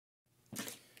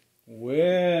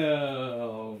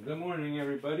Well, good morning,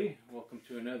 everybody. Welcome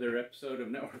to another episode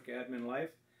of Network Admin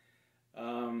Life.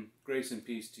 Grace and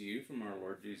peace to you from our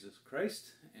Lord Jesus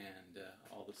Christ and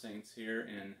all the saints here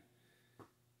in,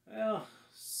 well,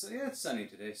 it's sunny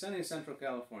today, sunny Central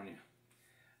California.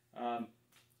 I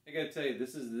gotta tell you,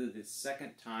 this is the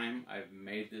second time I've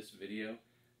made this video.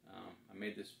 I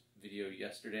made this video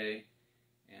yesterday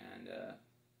and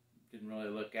didn't really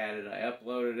look at it. I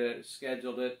uploaded it,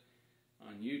 scheduled it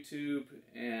on YouTube,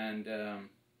 and then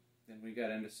we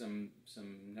got into some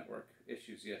network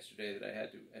issues yesterday that I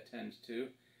had to attend to.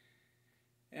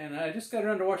 And I just got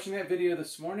around to watching that video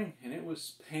this morning, and it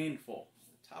was painful.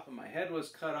 The top of my head was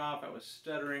cut off. I was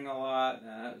stuttering a lot.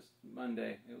 It was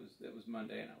Monday. It was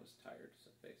Monday, and I was tired. So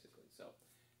basically,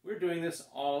 we're doing this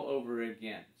all over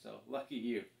again. So lucky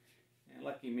you, and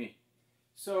lucky me.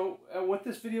 So what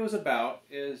this video is about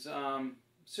is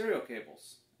serial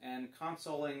cables and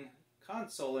consoling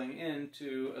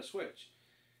into a switch.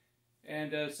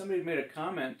 And somebody made a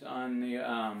comment on the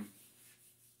on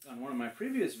one of my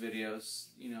previous videos,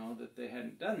 that they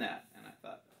hadn't done that, and I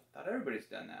thought everybody's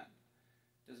done that.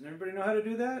 Doesn't everybody know how to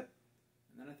do that?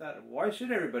 And then I thought, why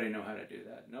should everybody know how to do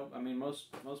that? Nope. I mean,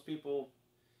 most people,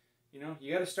 you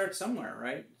got to start somewhere,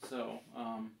 right? So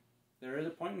there is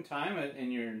a point in time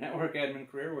in your network admin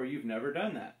career where you've never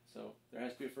done that. So there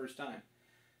has to be a first time.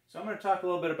 So I'm going to talk a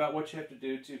little bit about what you have to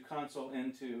do to console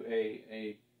into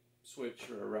a switch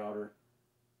or a router.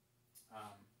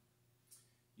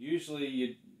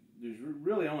 Usually there's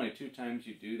really only two times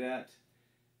you do that,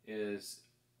 is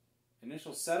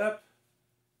initial setup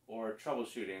or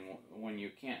troubleshooting when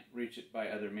you can't reach it by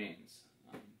other means.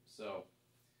 So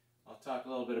I'll talk a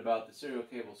little bit about the serial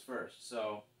cables first.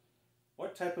 So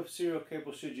what type of serial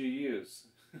cable should you use?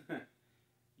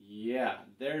 Yeah,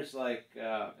 there's like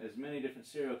as many different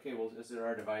serial cables as there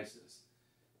are devices.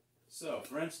 So,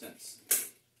 for instance,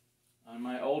 on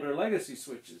my older legacy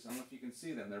switches, I don't know if you can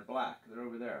see them, they're black, they're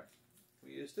over there.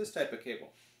 We use this type of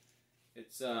cable.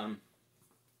 It's 9-pin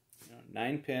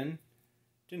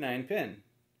to 9-pin.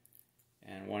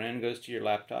 And one end goes to your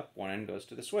laptop, one end goes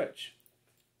to the switch.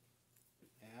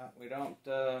 Yeah, we don't,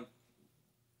 that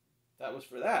was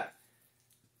for that.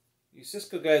 You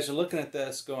Cisco guys are looking at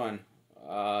this going,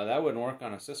 that wouldn't work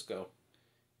on a Cisco.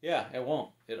 Yeah, it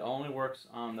won't. It only works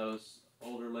on those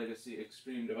older legacy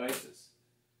Extreme devices.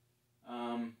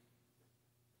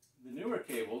 The newer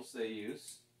cables they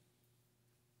use,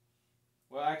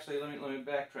 well, actually, let me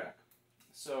backtrack.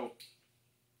 So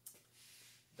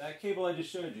that cable I just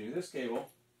showed you, this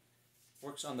cable,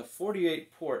 works on the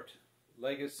 48-port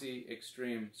legacy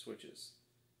Extreme switches.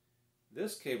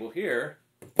 This cable here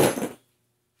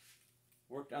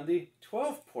worked on the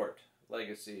 12-port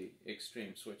legacy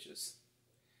Extreme switches.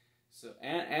 So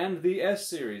and the S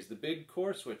series, the big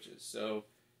core switches. So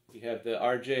you have the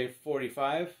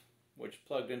RJ45, which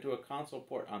plugged into a console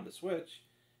port on the switch,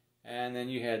 and then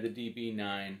you had the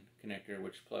DB9 connector,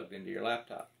 which plugged into your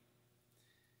laptop.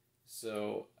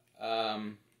 So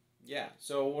yeah,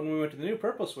 so when we went to the new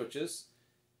purple switches,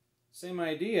 same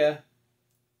idea,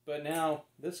 but now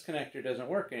this connector doesn't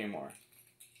work anymore.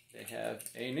 They have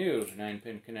a new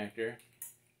 9-pin connector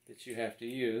that you have to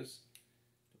use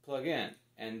to plug in,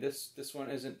 and this one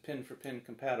isn't pin for pin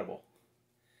compatible.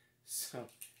 So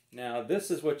now this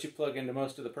is what you plug into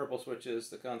most of the purple switches,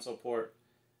 the console port,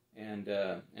 and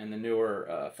the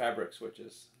newer fabric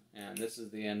switches, and this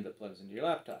is the end that plugs into your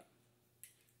laptop.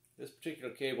 This particular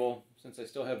cable, since I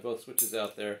still have both switches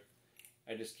out there,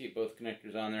 I just keep both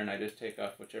connectors on there, and I just take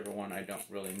off whichever one I don't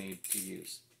really need to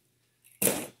use.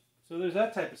 So there's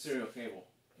that type of serial cable.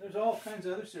 There's all kinds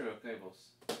of other serial cables.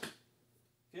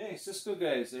 Okay, Cisco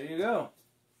guys, there you go.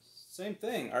 Same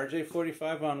thing,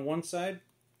 RJ45 on one side,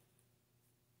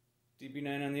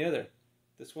 DB9 on the other.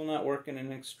 This will not work in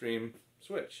an Extreme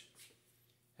switch.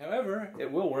 However,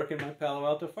 it will work in my Palo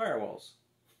Alto firewalls.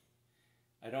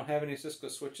 I don't have any Cisco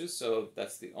switches, so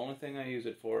that's the only thing I use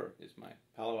it for, is my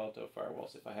Palo Alto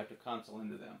firewalls, if I have to console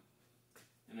into them.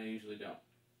 And I usually don't.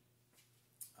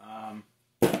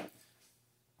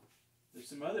 There's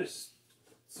some others.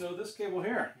 So this cable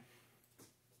here,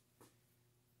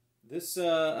 this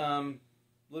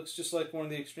looks just like one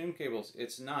of the Extreme cables.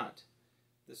 It's not.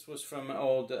 This was from an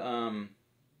old, oh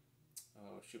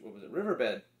shoot, what was it?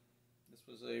 Riverbed. This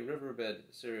was a Riverbed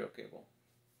serial cable.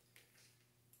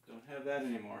 Don't have that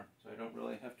anymore, so I don't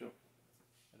really have to,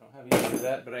 I don't have use for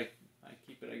that, but I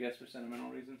keep it, I guess, for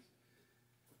sentimental reasons.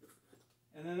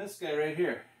 And then this guy right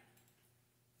here,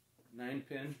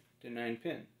 9-pin to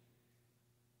 9-pin.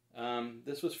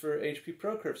 This was for HP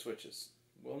ProCurve switches.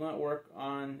 Will not work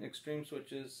on Extreme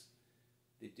switches.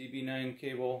 The DB9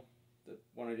 cable the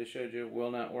one I just showed you,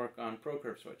 will not work on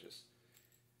ProCurve switches.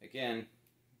 Again,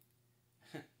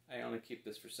 I only keep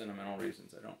this for sentimental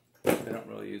reasons. I don't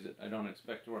really use it. I don't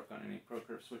expect to work on any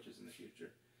ProCurve switches in the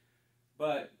future.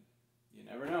 But you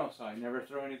never know, so I never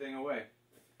throw anything away.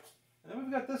 And then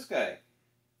we've got this guy.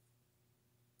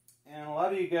 And a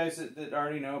lot of you guys that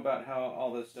already know about how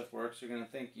all this stuff works, you're going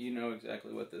to think you know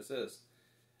exactly what this is.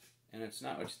 And it's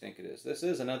not what you think it is. This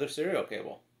is another serial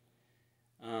cable.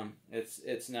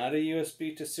 It's not a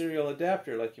USB to serial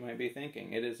adapter like you might be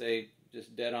thinking. It is a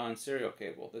just dead-on serial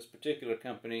cable. This particular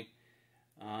company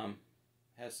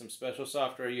has some special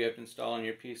software you have to install on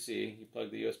your PC. You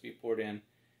plug the USB port in,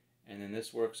 and then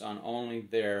this works on only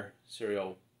their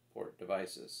serial port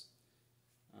devices.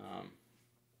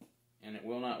 And it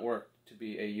will not work to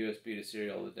be a USB to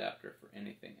serial adapter for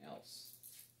anything else.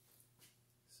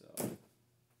 So, I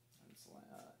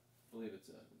believe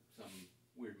it's some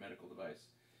weird medical device.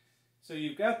 So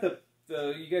you've got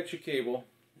you got your cable,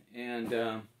 and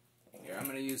here I'm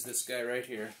going to use this guy right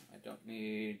here. I don't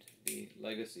need the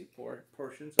legacy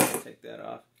portion, so I'll take that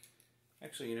off.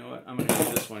 Actually, you know what? I'm going to use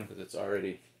this one because it's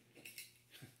already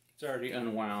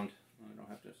unwound. I don't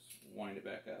have to wind it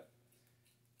back up.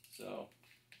 So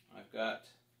I've got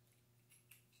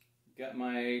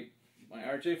my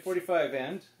RJ45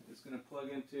 end. It's going to plug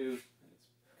into. It's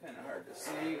kind of hard to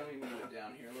see. Let me move it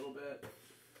down here a little bit.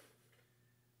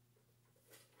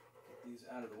 Get these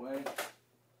out of the way.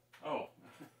 Oh,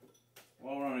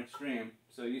 well, we're on extreme.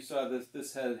 So you saw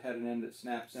this had an end that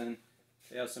snaps in.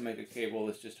 They also make a cable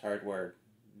that's just hardwired,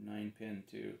 9-pin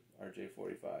to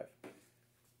RJ45.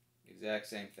 Exact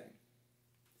same thing.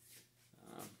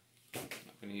 I'm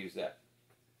not going to use that.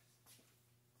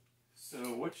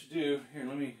 So what you do here?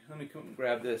 Let me come and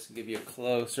grab this and give you a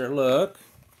closer look.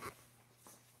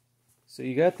 So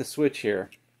you got the switch here.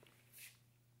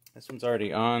 This one's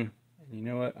already on, and you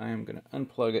know what? I am going to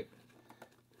unplug it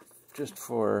just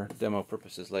for demo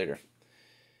purposes later.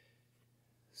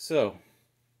 So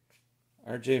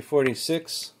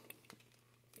RJ46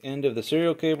 end of the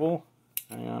serial cable.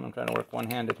 Hang on, I'm trying to work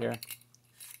one-handed here.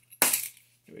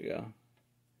 Here we go.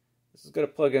 This is going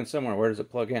to plug in somewhere. Where does it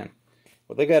plug in?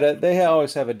 Well, they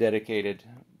always have a dedicated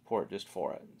port just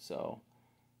for it. So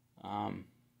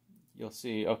you'll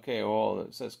see. Okay, well,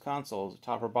 it says console,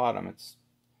 top or bottom. It's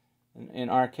in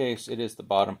our case, it is the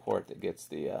bottom port that gets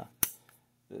the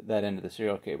that end of the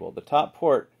serial cable. The top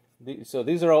port. So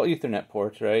these are all Ethernet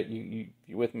ports, right? You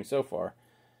with me so far?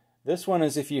 This one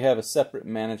is if you have a separate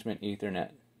management Ethernet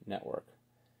network.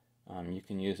 You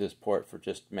can use this port for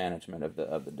just management of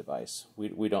the device.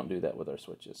 We don't do that with our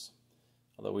switches,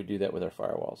 although we do that with our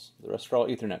firewalls. The rest are all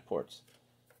Ethernet ports.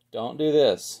 Don't do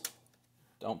this.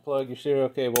 Don't plug your serial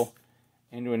cable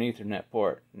into an Ethernet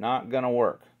port. Not gonna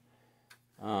work.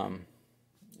 It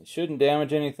shouldn't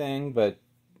damage anything, but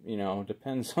you know,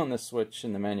 depends on the switch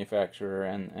and the manufacturer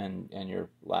and your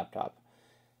laptop.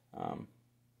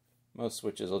 Most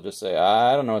switches will just say,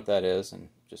 I don't know what that is, and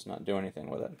just not do anything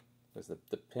with it, because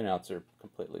the pinouts are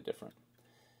completely different.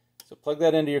 So plug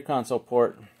that into your console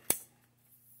port.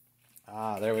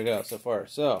 There we go so far.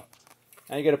 So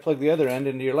now you got to plug the other end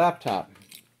into your laptop.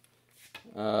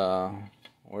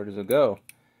 Where does it go?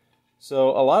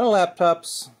 So a lot of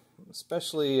laptops,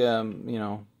 especially you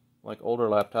know, like older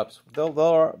laptops,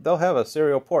 they'll have a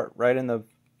serial port right in the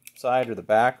side or the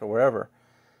back or wherever.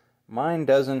 Mine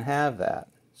doesn't have that.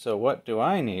 So what do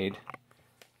I need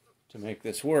to make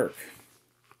this work?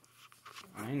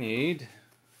 I need,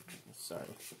 sorry,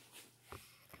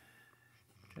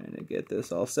 trying to get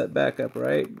this all set back up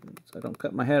right so I don't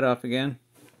cut my head off again.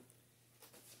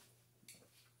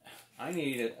 I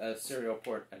need a serial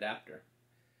port adapter.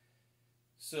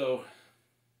 So,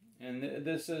 and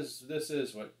this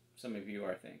is what some of you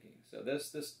are thinking. So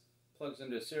this plugs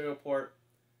into a serial port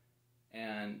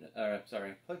and,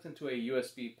 plugs into a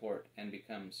USB port and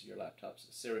becomes your laptop's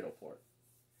serial port.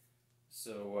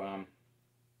 So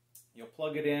you'll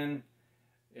plug it in.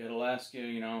 It'll ask you,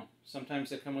 you know, sometimes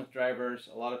they come with drivers.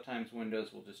 A lot of times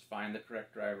Windows will just find the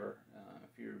correct driver.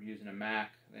 If you're using a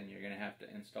Mac, then you're going to have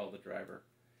to install the driver.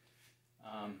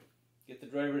 Get the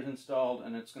drivers installed,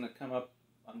 and it's going to come up.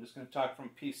 I'm just going to talk from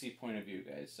PC point of view,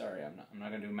 guys. Sorry, I'm not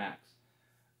going to do Macs.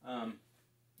 Even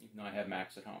though I have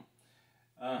Macs at home.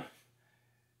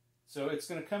 So it's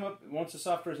going to come up, once the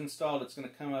software is installed, it's going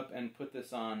to come up and put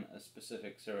this on a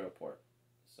specific serial port.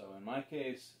 So in my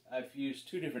case, I've used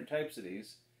two different types of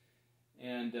these,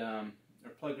 and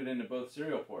they're plugged it into both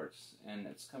serial ports, and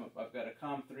it's come up. I've got a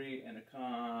COM3 and a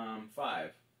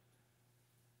COM5.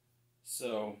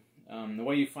 So the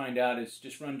way you find out is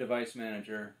just run Device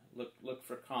Manager, look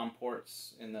for COM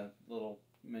ports in the little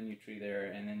menu tree there,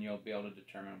 and then you'll be able to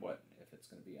determine what if it's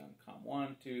going to be on COM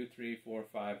 1, 2, 3, 4,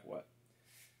 5, what.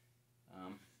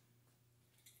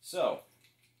 So,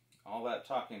 all that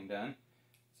talking done.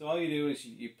 So all you do is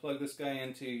you plug this guy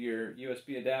into your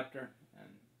USB adapter and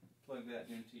plug that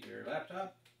into your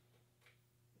laptop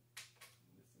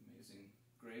with amazing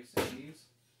grace and ease.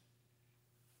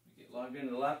 We get logged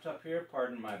into the laptop here.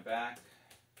 Pardon my back.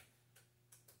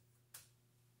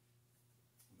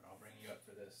 I'll bring you up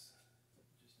for this in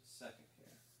just a second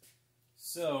here.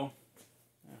 So,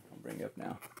 I'll bring you up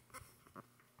now.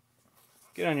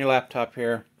 Get on your laptop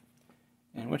here,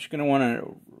 and what you're going to want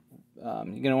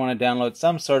to download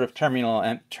some sort of terminal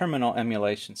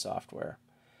emulation software.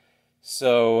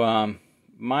 So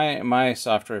my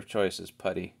software of choice is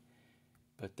PuTTY,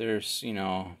 but there's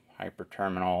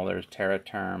HyperTerminal, there's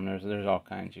TerraTerm, there's all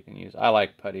kinds you can use. I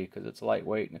like PuTTY because it's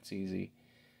lightweight and it's easy.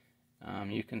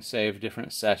 You can save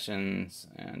different sessions,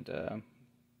 and yeah,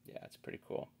 it's pretty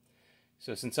cool.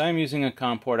 So since I'm using a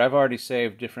COM port, I've already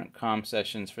saved different COM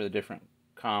sessions for the different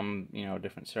COM,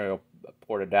 different serial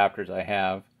port adapters I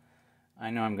have.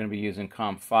 I know I'm going to be using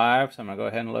COM 5, so I'm going to go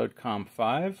ahead and load COM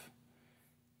 5.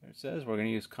 There it says we're going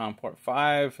to use COM port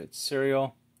 5. It's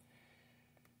serial.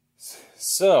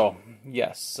 So,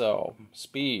 yes, so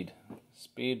speed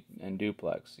and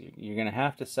duplex. You're going to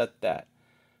have to set that.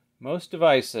 Most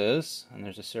devices, and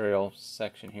there's a serial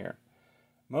section here,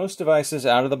 most devices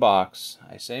out of the box,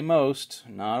 I say most,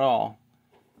 not all,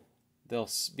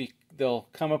 they'll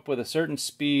come up with a certain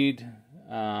speed,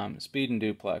 speed and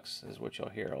duplex is what you'll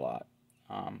hear a lot.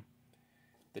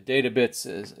 The data bits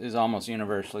is almost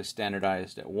universally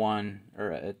standardized at 1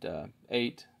 or at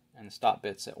 8, and the stop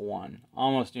bits at 1,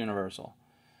 almost universal.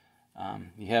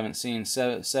 You haven't seen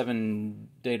 7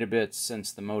 data bits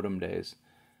since the modem days.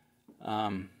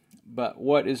 But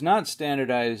what is not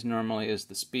standardized normally is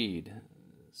the speed.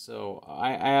 So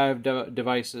I have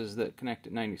devices that connect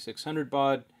at 9600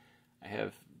 baud. I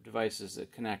have devices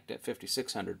that connect at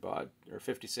 5600 baud or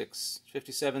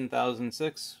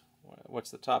 57,006.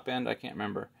 What's the top end? I can't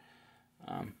remember.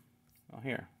 Well,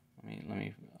 here,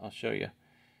 I'll show you.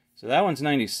 So that one's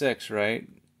 96, right?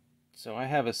 So I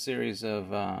have a series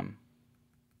of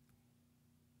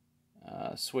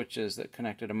switches that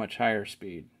connect at a much higher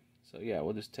speed. So yeah,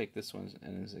 we'll just take this one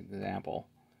as an example.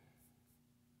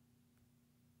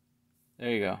 There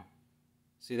you go.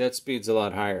 See, that speed's a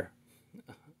lot higher.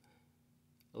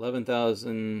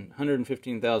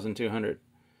 115,200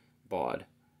 baud.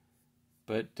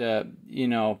 But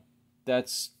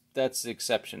that's the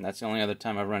exception. That's the only other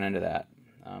time I've run into that.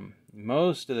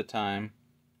 Most of the time,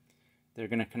 they're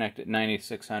going to connect at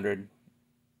 9600,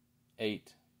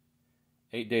 8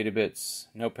 data bits,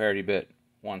 no parity bit,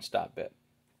 1 stop bit.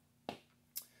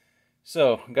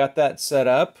 So, got that set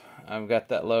up. I've got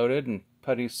that loaded, and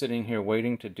PuTTY's sitting here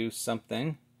waiting to do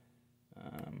something.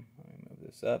 Let me move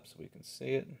this up so we can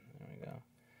see it. There we go.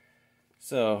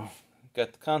 So,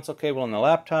 got the console cable on the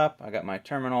laptop. I got my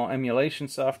terminal emulation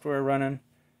software running.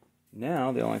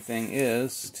 Now the only thing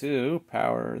is to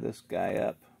power this guy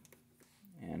up,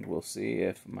 and we'll see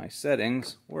if my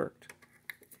settings worked.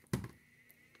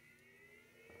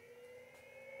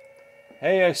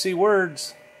 Hey, I see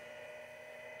words.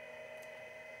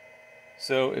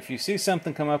 So if you see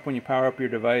something come up when you power up your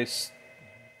device,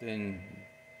 then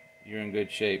you're in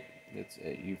good shape.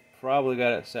 You've probably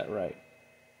got it set right.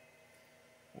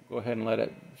 We'll go ahead and let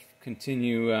it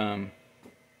continue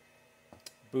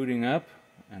booting up,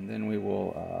 and then we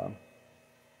will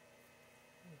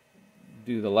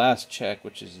do the last check,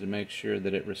 which is to make sure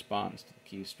that it responds to the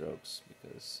keystrokes,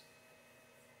 because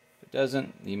if it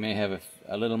doesn't, you may have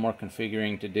a little more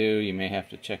configuring to do. You may have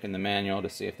to check in the manual to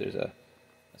see if there's a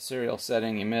serial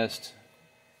setting you missed,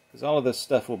 because all of this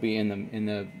stuff will be in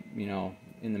the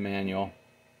manual,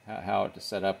 how to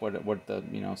set up, what the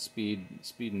speed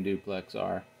and duplex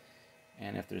are,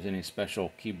 and if there's any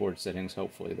special keyboard settings,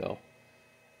 hopefully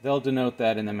they'll denote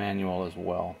that in the manual as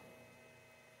well.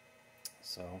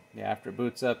 So yeah, after it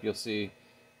boots up, you'll see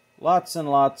lots and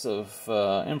lots of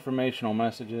informational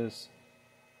messages.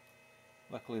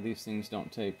 Luckily, these things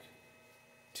don't take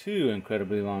too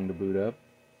incredibly long to boot up.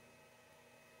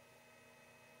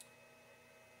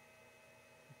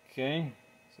 Okay, it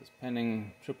says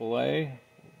pending AAA,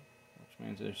 which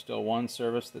means there's still one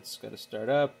service that's got to start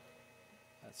up.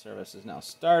 That service is now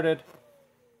started,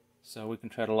 so we can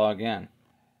try to log in.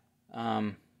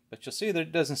 But you'll see that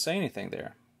it doesn't say anything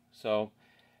there. So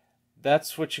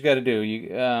that's what you got to do.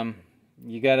 You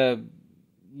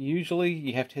usually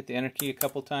you have to hit the enter key a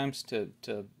couple times to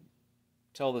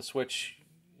tell the switch,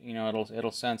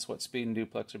 it'll sense what speed and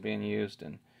duplex are being used,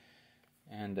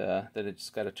 and that it's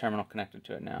got a terminal connected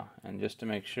to it now. And just to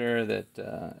make sure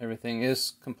that everything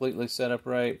is completely set up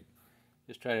right,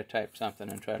 just try to type something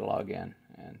and try to log in.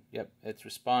 And yep, it's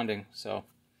responding. So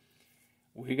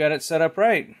we got it set up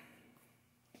right.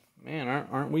 Man,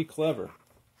 aren't we clever?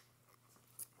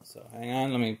 So hang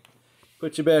on, let me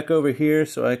put you back over here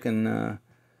so I can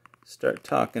start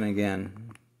talking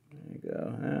again. There you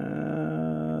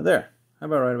go. There. How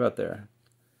about right about there?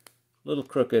 A little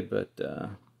crooked, but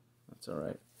that's all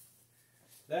right.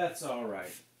 That's all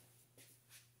right.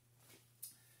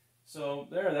 So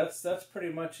there, that's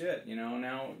pretty much it. You know,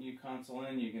 now you console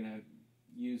in, you're gonna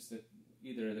use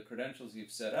either the credentials you've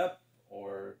set up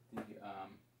or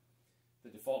the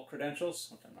default credentials,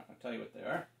 which I'm not going to tell you what they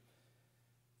are.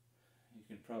 You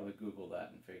can probably Google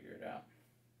that and figure it out.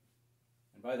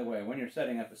 And by the way, when you're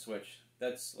setting up a switch,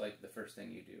 that's like the first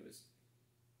thing you do is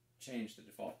change the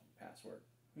default password.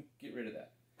 Get rid of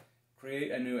that.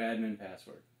 Create a new admin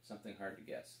password. Something hard to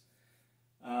guess.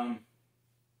 So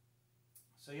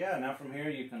yeah, now from here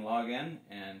you can log in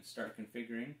and start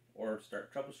configuring or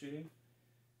start troubleshooting.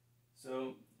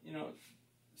 So, you know,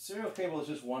 serial cable is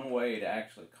just one way to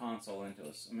actually console into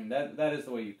this. I mean, that is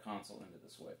the way you console into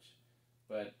the switch.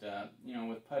 But, you know,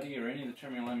 with PuTTY or any of the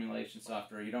terminal emulation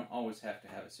software, you don't always have to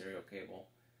have a serial cable.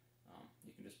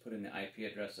 You can just put in the IP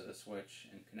address of the switch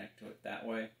and connect to it that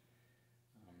way.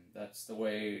 That's the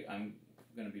way I'm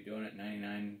going to be doing it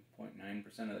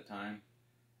 99.9% of the time.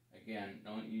 Again,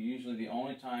 usually the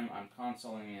only time I'm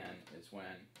consoling in is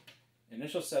when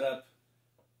initial setup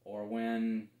or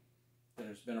when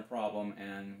there's been a problem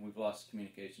and we've lost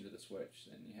communication to the switch.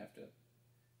 Then you have to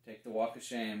take the walk of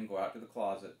shame, go out to the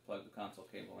closet, plug the console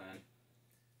cable in.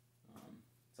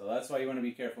 So that's why you want to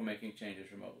be careful making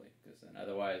changes remotely, because then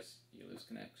otherwise you lose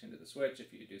connection to the switch.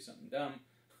 If you do something dumb,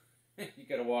 you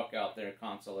got to walk out there,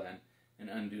 console in, and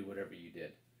undo whatever you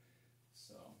did.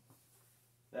 So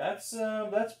that's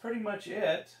pretty much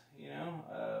it. You know,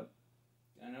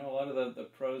 I know a lot of the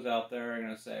pros out there are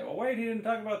going to say, well, wait, he didn't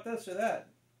talk about this or that.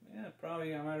 Yeah,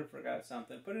 probably I might have forgot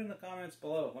something. Put it in the comments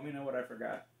below. Let me know what I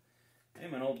forgot.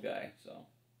 I'm an old guy, so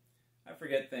I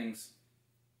forget things.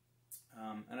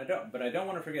 But I don't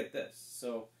want to forget this.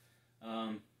 So,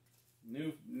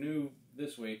 new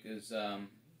this week is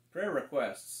prayer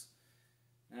requests.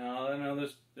 Now, I know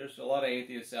there's a lot of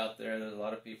atheists out there. There's a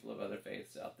lot of people of other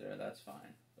faiths out there. That's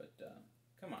fine. But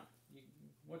come on,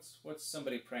 what's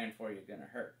somebody praying for you gonna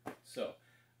hurt? So,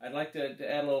 I'd like to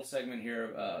add a little segment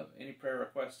here of any prayer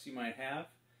requests you might have,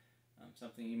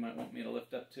 something you might want me to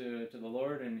lift up to the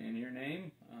Lord in your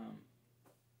name.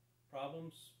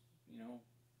 Problems, you know,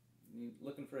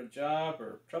 looking for a job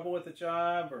or trouble with a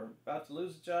job or about to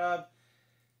lose a job,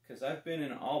 because I've been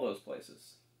in all those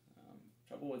places.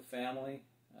 Trouble with family,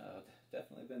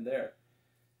 definitely been there.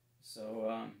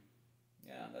 So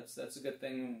yeah, that's a good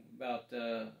thing about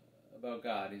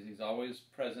God. He's always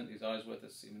present. He's always with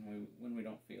us, even when we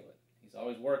don't feel it. He's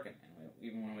always working,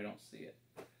 even when we don't see it.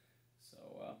 So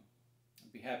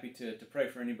I'd be happy to pray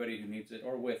for anybody who needs it,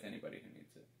 or with anybody who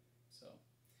needs it. So,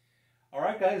 all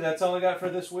right, guys, that's all I got for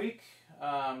this week.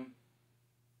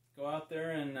 Go out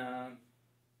there and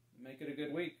make it a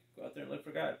good week. Go out there and live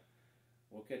for God.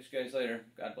 We'll catch you guys later.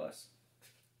 God bless.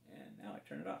 And now I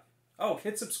turn it off. Oh,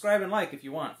 hit subscribe and like if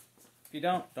you want. If you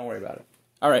don't worry about it.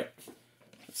 All right.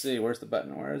 Let's see. Where's the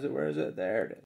button? Where is it? There it is.